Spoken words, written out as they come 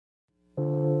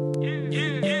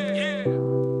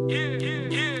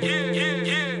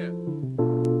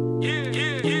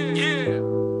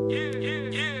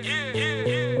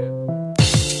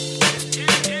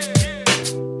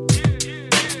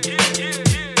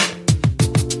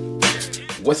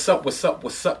What's up,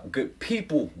 what's up, good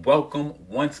people? Welcome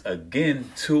once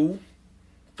again to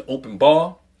the Open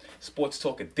Bar Sports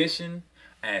Talk Edition.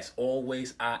 As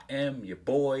always, I am your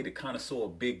boy, the Connoisseur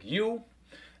Big U.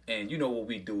 And you know what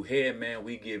we do here, man.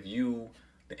 We give you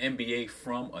the NBA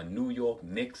from a New York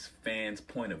Knicks fan's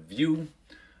point of view.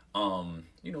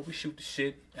 We shoot the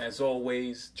shit. As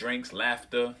always, drinks,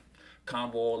 laughter,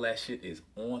 convo, all that shit is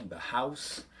on the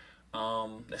house.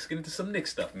 Let's get into some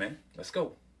Knicks stuff, man. Let's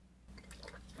go.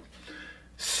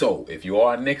 So, if you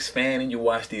are a Knicks fan and you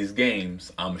watch these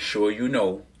games, I'm sure you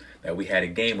know that we had a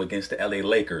game against the LA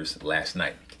Lakers last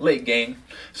night. Late game,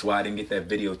 so I didn't get that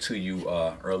video to you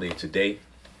earlier today.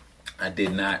 I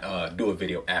did not do a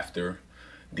video after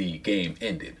the game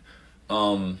ended.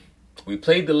 We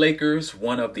played the Lakers,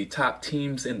 one of the top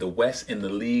teams in the West in the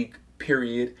league,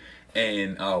 period.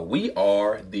 And we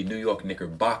are the New York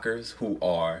Knickerbockers, who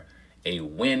are a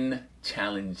win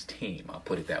challenge team. I'll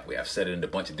put it that way. I've said it in a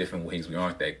bunch of different ways. We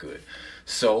aren't that good.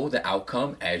 So the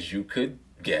outcome, as you could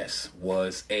guess,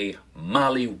 was a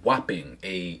molly-whopping,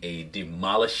 a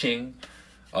demolishing,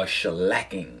 a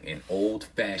shellacking, an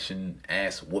old-fashioned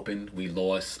ass-whooping. We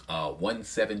lost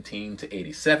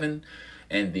 117-87,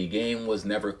 and the game was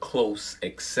never close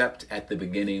except at the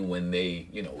beginning when they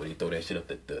throw that shit up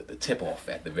the tip-off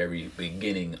at the very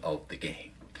beginning of the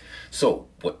game. So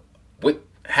what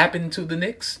happened to the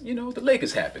Knicks? The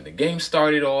Lakers happened. The game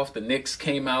started off. The Knicks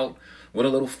came out with a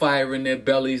little fire in their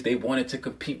bellies. They wanted to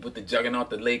compete with the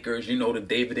juggernaut, the Lakers, the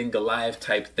David and Goliath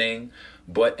type thing.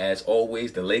 But as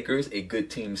always, the Lakers, a good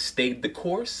team, stayed the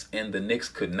course, and the Knicks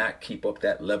could not keep up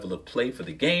that level of play for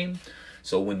the game.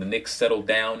 So when the Knicks settled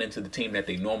down into the team that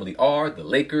they normally are, the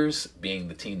Lakers, being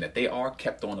the team that they are,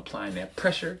 kept on applying that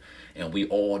pressure. And we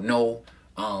all know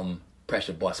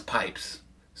pressure busts pipes.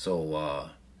 So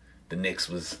the Knicks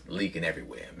was leaking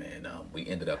everywhere, man. We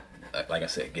ended up, like I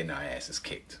said, getting our asses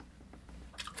kicked.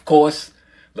 Of course,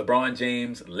 LeBron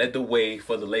James led the way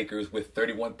for the Lakers with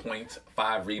 31 points,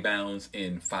 5 rebounds,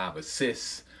 and 5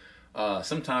 assists.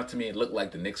 Sometimes to me it looked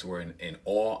like the Knicks were in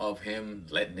awe of him,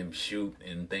 letting him shoot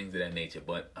and things of that nature.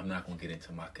 But I'm not going to get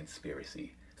into my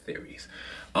conspiracy theories.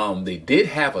 They did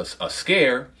have a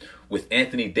scare with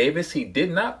Anthony Davis. He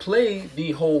did not play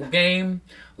the whole game.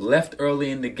 Left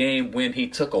early in the game when he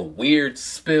took a weird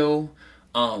spill.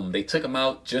 They took him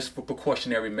out just for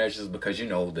precautionary measures because,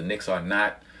 the Knicks are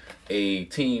not a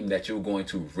team that you're going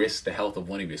to risk the health of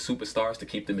one of your superstars to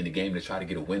keep them in the game to try to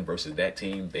get a win versus that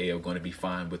team. They are going to be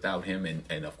fine without him,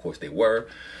 and of course they were.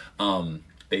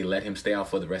 They let him stay out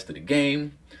for the rest of the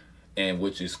game, and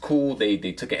which is cool. They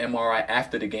took an MRI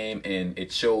after the game, and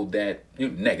it showed that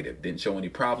negative, didn't show any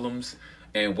problems.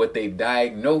 And what they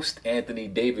diagnosed Anthony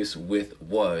Davis with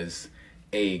was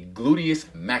a gluteus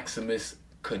maximus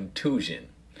contusion.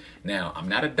 Now, I'm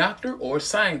not a doctor or a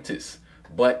scientist,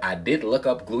 but I did look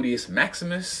up gluteus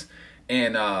maximus.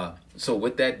 And so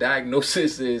what that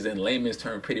diagnosis is in layman's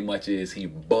term pretty much is he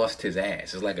bust his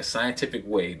ass. It's like a scientific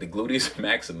way. The gluteus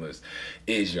maximus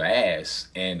is your ass.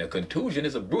 And a contusion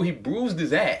is he bruised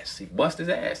his ass. He bust his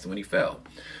ass when he fell.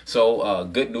 So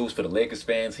good news for the Lakers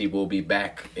fans. He will be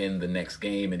back in the next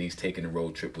game, and he's taking a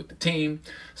road trip with the team.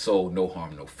 So no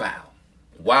harm, no foul.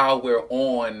 While we're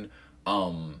on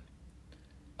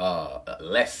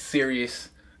less serious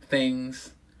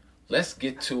things, let's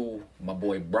get to my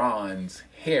boy Bron's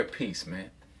hairpiece, man.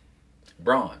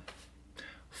 Bron,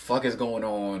 fuck is going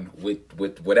on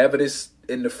with whatever this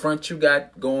in the front you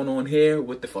got going on here?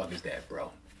 What the fuck is that,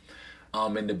 bro?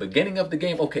 In the beginning of the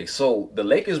game, okay, so the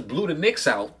Lakers blew the Knicks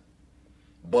out,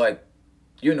 but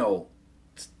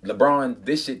LeBron,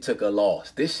 this shit took a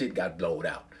loss. This shit got blowed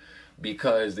out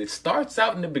because it starts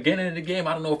out in the beginning of the game.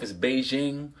 I don't know if it's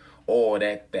Beijing or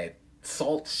that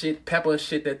salt shit, pepper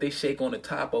shit that they shake on the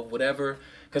top of whatever.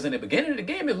 Because in the beginning of the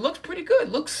game, it looks pretty good.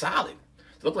 It looks solid.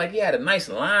 It looked like he had a nice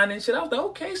line and shit. I was like,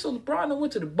 okay, so LeBron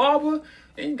went to the barber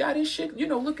and got his shit,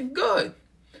 looking good.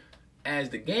 As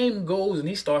the game goes and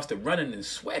he starts to running and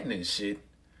sweating and shit,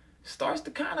 starts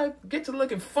to kind of get to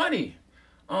looking funny.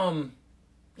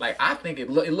 I think it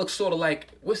looks sort of like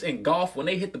what's in golf when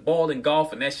they hit the ball in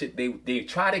golf and that shit. They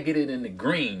try to get it in the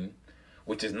green,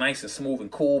 which is nice and smooth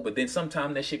and cool, but then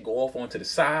sometimes that shit go off onto the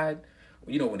side.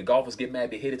 When the golfers get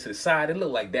mad, they hit it to the side. It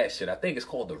look like that shit. I think it's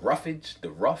called the roughage, the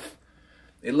rough.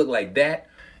 It looked like that.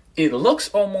 It looks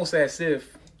almost as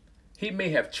if he may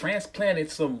have transplanted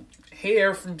some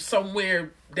hair from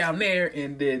somewhere down there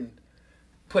and then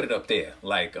put it up there.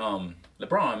 Like,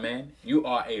 LeBron, man, you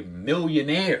are a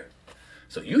millionaire.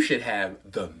 So you should have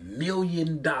the $1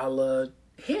 million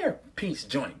hair piece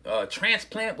joint,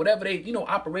 transplant, whatever they,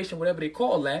 operation, whatever they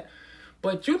call that.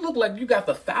 But you look like you got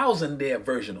the 1,000 there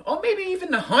version, or maybe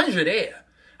even the 100 there.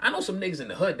 I know some niggas in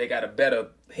the hood, they got a better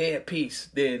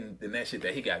hairpiece than that shit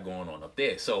that he got going on up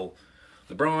there. So,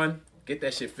 LeBron, get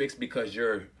that shit fixed, because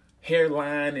your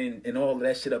hairline and all of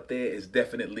that shit up there is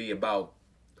definitely about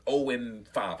 0-500,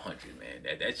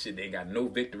 man. That shit, they got no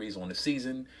victories on the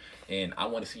season. And I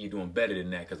want to see you doing better than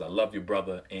that, because I love your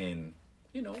brother. And,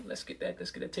 you know, let's get that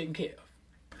taken care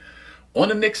of. On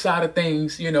the Knicks side of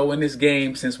things, you know, in this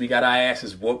game, since we got our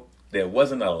asses whooped, there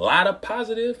wasn't a lot of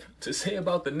positive to say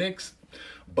about the Knicks.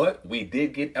 But we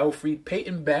did get Elfrid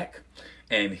Payton back,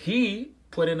 and he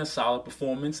put in a solid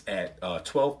performance at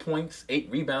 12 points, 8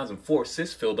 rebounds, and 4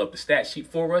 assists, filled up the stat sheet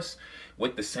for us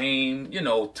with the same, you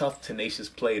know, tough, tenacious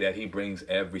play that he brings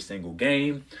every single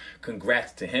game.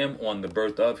 Congrats to him on the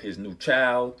birth of his new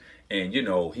child. And, you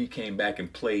know, he came back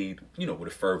and played, you know, with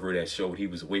a fervor that showed he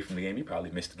was away from the game. He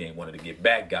probably missed the game, wanted to get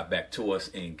back, got back to us,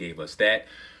 and gave us that.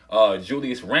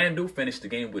 Julius Randle finished the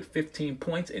game with 15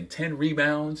 points and 10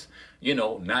 rebounds. You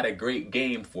know, not a great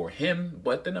game for him,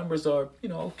 but the numbers are, you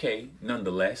know, okay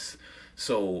nonetheless.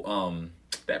 So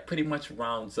that pretty much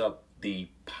rounds up the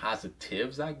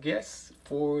positives, I guess,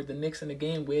 for the Knicks in the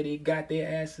game where they got their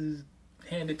asses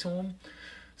handed to them.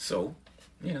 So,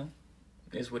 you know,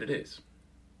 it is what it is.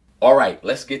 All right,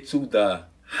 let's get to the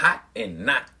hot and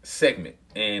not segment.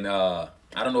 And I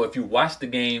don't know if you watched the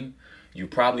game. You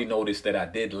probably noticed that I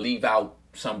did leave out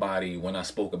somebody when I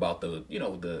spoke about the, you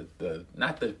know, the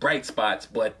not the bright spots,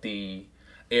 but the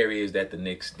areas that the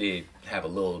Knicks did have a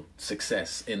little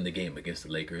success in the game against the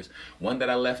Lakers. One that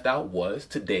I left out was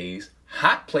today's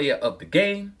hot player of the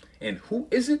game. And who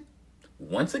is it?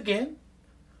 Once again,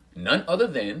 none other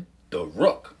than the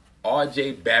Rook,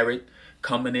 R.J. Barrett,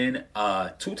 coming in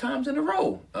 2 times in a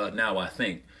row now, I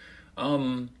think.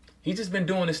 He's just been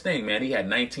doing his thing, man. He had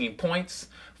 19 points.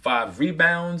 5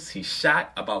 rebounds. He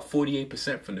shot about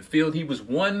 48% from the field. He was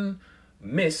 1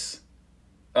 miss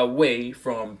away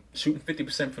from shooting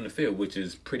 50% from the field, which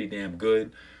is pretty damn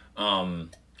good.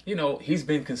 You know, he's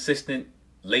been consistent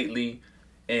lately,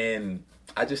 and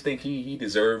I just think he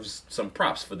deserves some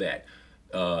props for that.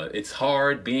 It's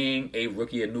hard being a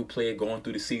rookie, a new player going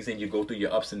through the season. You go through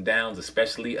your ups and downs,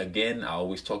 especially, again, I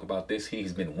always talk about this.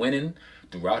 He's been winning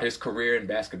throughout his career in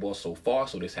basketball so far,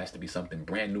 so this has to be something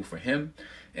brand new for him.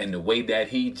 And the way that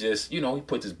he just, you know, he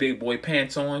puts his big boy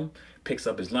pants on, picks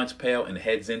up his lunch pail, and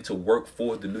heads into work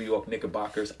for the New York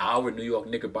Knickerbockers, our New York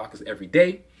Knickerbockers, every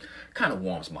day, kind of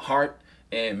warms my heart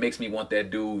and makes me want that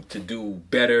dude to do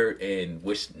better and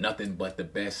wish nothing but the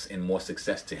best and more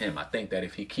success to him. I think that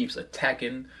if he keeps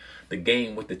attacking the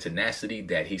game with the tenacity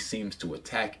that he seems to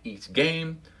attack each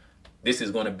game, this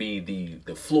is going to be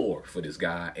the floor for this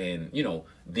guy. And, you know,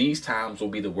 these times will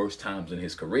be the worst times in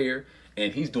his career.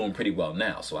 And he's doing pretty well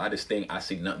now. So I just think I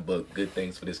see nothing but good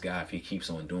things for this guy if he keeps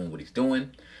on doing what he's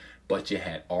doing. But you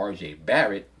had R.J.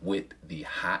 Barrett with the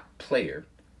hot player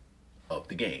of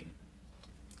the game.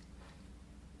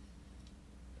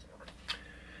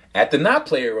 At the not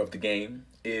player of the game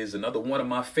is another one of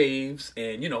my faves.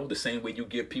 And, you know, the same way you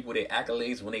give people their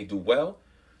accolades when they do well,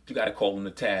 you got to call them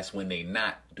to task when they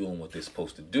not doing what they're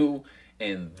supposed to do.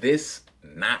 And this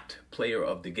not player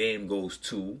of the game goes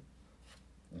to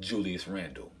Julius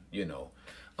Randle. You know,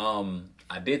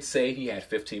 I did say he had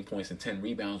 15 points and 10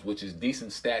 rebounds, which is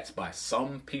decent stats by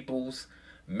some people's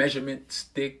measurement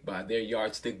stick, by their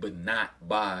yardstick, but not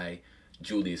by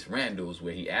Julius Randle's,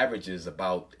 where he averages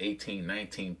about 18,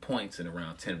 19 points and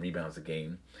around 10 rebounds a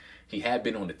game. He had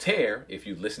been on the tear, if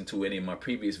you listen to any of my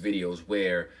previous videos,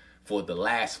 where for the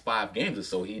last 5 games or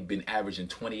so, he'd been averaging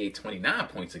 28, 29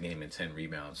 points a game and 10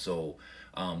 rebounds. So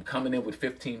coming in with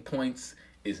 15 points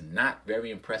is not very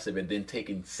impressive, and then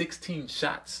taking 16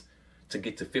 shots to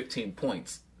get to 15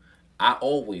 points. I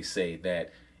always say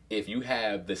that if you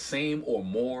have the same or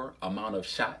more amount of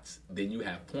shots than you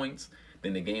have points,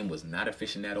 then the game was not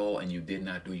efficient at all, and you did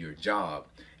not do your job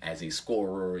as a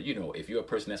scorer. You know, if you're a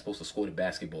person that's supposed to score the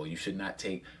basketball, you should not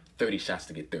take 30 shots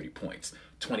to get 30 points,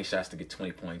 20 shots to get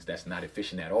 20 points. That's not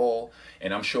efficient at all.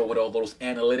 And I'm sure with all those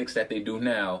analytics that they do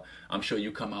now, I'm sure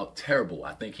you come out terrible.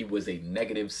 I think he was a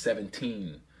negative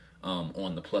 17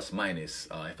 on the plus minus,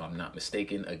 if I'm not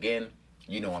mistaken. Again,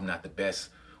 you know, I'm not the best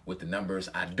with the numbers.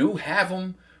 I do have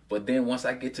them, but then once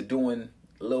I get to doing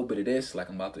a little bit of this, like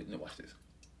I'm about to, watch this.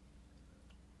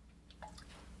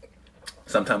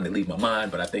 Sometimes they leave my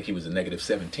mind, but I think he was a negative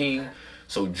 17.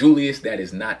 So Julius, that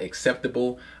is not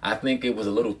acceptable. I think it was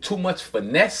a little too much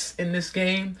finesse in this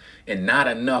game and not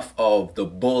enough of the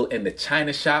bull in the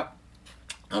china shop.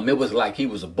 It was like he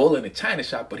was a bull in the china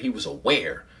shop, but he was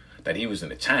aware that he was in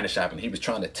the china shop and he was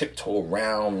trying to tiptoe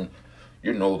around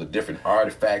you know, the different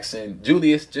artifacts. And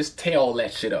Julius, just tear all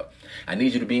that shit up. I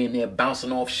need you to be in there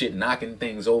bouncing off shit, knocking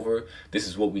things over. This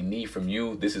is what we need from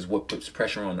you. This is what puts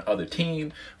pressure on the other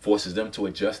team, forces them to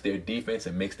adjust their defense,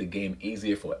 and makes the game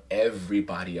easier for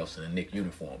everybody else in the Knicks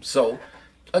uniform. So,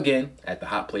 again, at the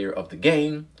hot player of the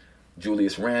game,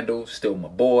 Julius Randle, still my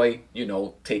boy. You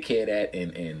know, take care of that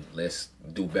and let's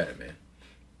do better, man.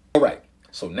 All right,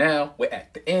 so now we're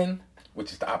at the end,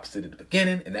 which is the opposite of the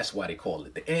beginning, and that's why they call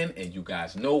it the end. And you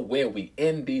guys know where we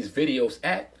end these videos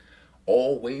at.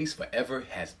 Always, forever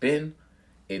has been.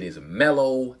 It is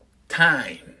Melo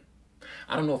time.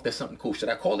 I don't know if that's something cool. Should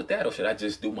I call it that, or should I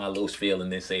just do my little spiel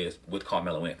and then say it's with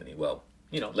Carmelo Anthony? Well,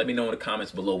 you know, let me know in the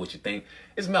comments below what you think.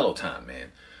 It's Melo time,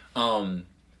 man.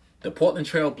 The Portland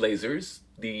Trail Blazers,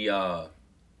 the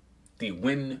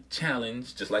win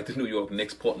challenge, just like the New York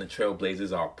Knicks, Portland Trail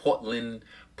Blazers are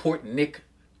Port Nick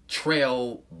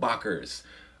Trail Bockers.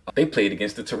 They played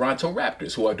against the Toronto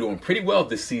Raptors, who are doing pretty well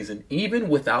this season, even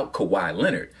without Kawhi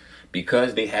Leonard,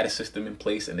 because they had a system in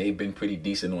place and they've been pretty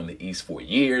decent on the East for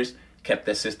years, kept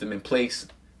that system in place.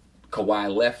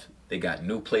 Kawhi left, they got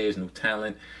new players, new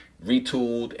talent,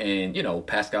 retooled, and, you know,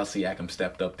 Pascal Siakam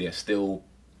stepped up. They're still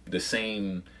the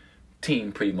same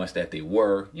team pretty much that they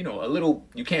were. You know, a little,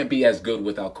 you can't be as good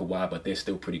without Kawhi, but they're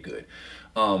still pretty good.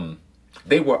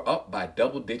 They were up by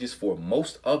double digits for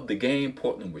most of the game.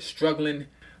 Portland was struggling.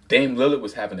 Dame Lillard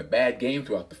was having a bad game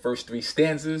throughout the first three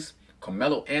stanzas.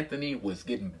 Carmelo Anthony was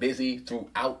getting busy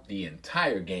throughout the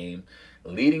entire game,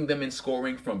 leading them in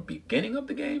scoring from beginning of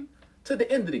the game to the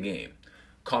end of the game.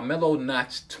 Carmelo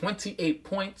notched 28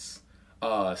 points,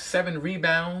 7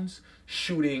 rebounds,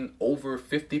 shooting over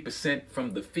 50%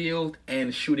 from the field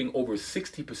and shooting over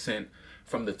 60%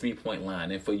 from the three-point line.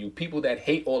 And for you people that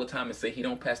hate all the time and say he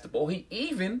don't pass the ball, he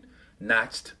even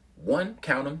notched one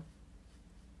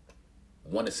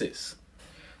assist.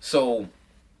 So,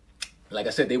 like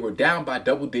I said, they were down by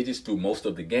double digits through most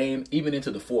of the game. Even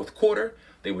into the fourth quarter,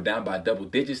 they were down by double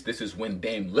digits. This is when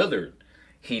Dame Lillard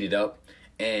heated up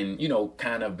and, you know,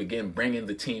 kind of began bringing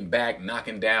the team back,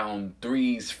 knocking down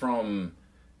threes from...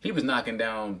 He was knocking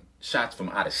down shots from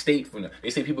out of state.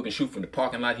 They say people can shoot from the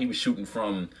parking lot. He was shooting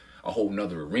from a whole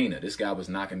nother arena. This guy was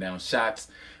knocking down shots.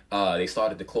 They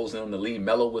started to close in on the lead.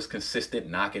 Melo was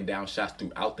consistent, knocking down shots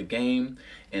throughout the game.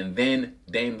 And then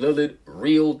Dame Lillard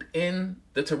reeled in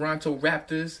the Toronto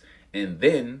Raptors. And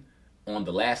then, on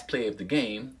the last play of the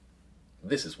game,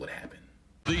 this is what happened.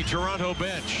 The Toronto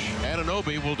bench.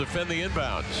 Anunoby will defend the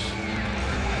inbounds.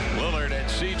 Lillard and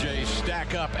CJ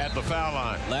stack up at the foul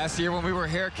line. Last year when we were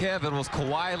here, Kev, it was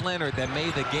Kawhi Leonard that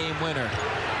made the game winner.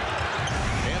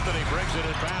 Anthony brings it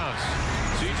in bounds.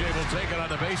 CJ will take it on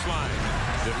the baseline.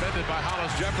 Defended by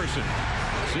Hollis Jefferson.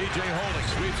 CJ holding,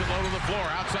 sweeps it low to the floor.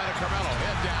 Outside of Carmelo.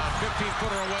 Head down,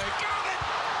 15-footer away. Got it!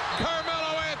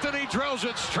 Carmelo Anthony drills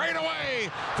it straight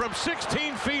away from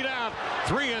 16 feet out.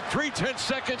 3 3/10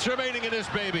 seconds remaining in this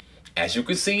baby. As you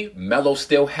can see, Melo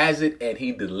still has it, and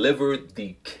he delivered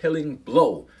the killing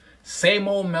blow. Same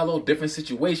old Melo, different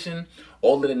situation.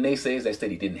 All of the naysayers that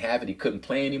said he didn't have it, he couldn't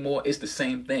play anymore, it's the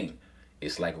same thing.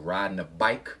 It's like riding a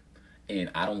bike, and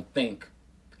I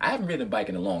haven't ridden a bike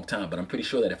in a long time, but I'm pretty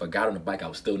sure that if I got on a bike, I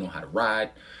would still know how to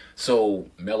ride. So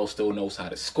Melo still knows how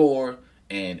to score,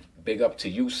 and big up to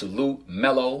you, salute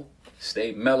Melo.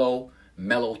 Stay Melo,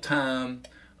 Melo time.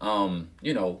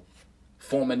 You know,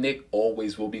 former Knick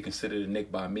always will be considered a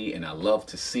Knick by me, and I love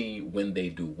to see when they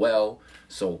do well.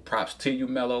 So props to you,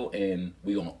 Melo, and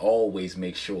we're going to always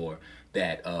make sure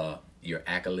that your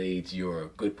accolades, your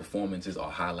good performances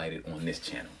are highlighted on this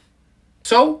channel.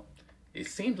 So, it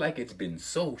seems like it's been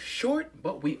so short,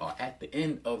 but we are at the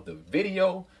end of the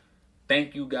video.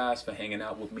 Thank you guys for hanging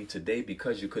out with me today,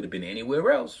 because you could have been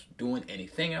anywhere else, doing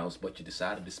anything else, but you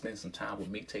decided to spend some time with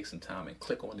me, take some time and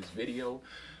click on this video.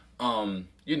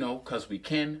 You know, because we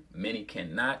can, many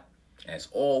cannot. As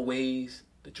always,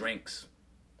 the drinks,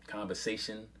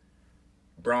 conversation,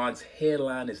 bronze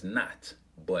headline is not,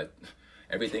 but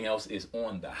everything else is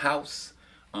on the house.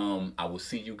 I will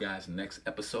see you guys next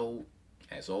episode.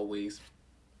 As always,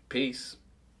 peace,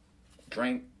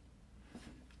 drink,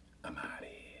 I'm out of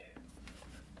here.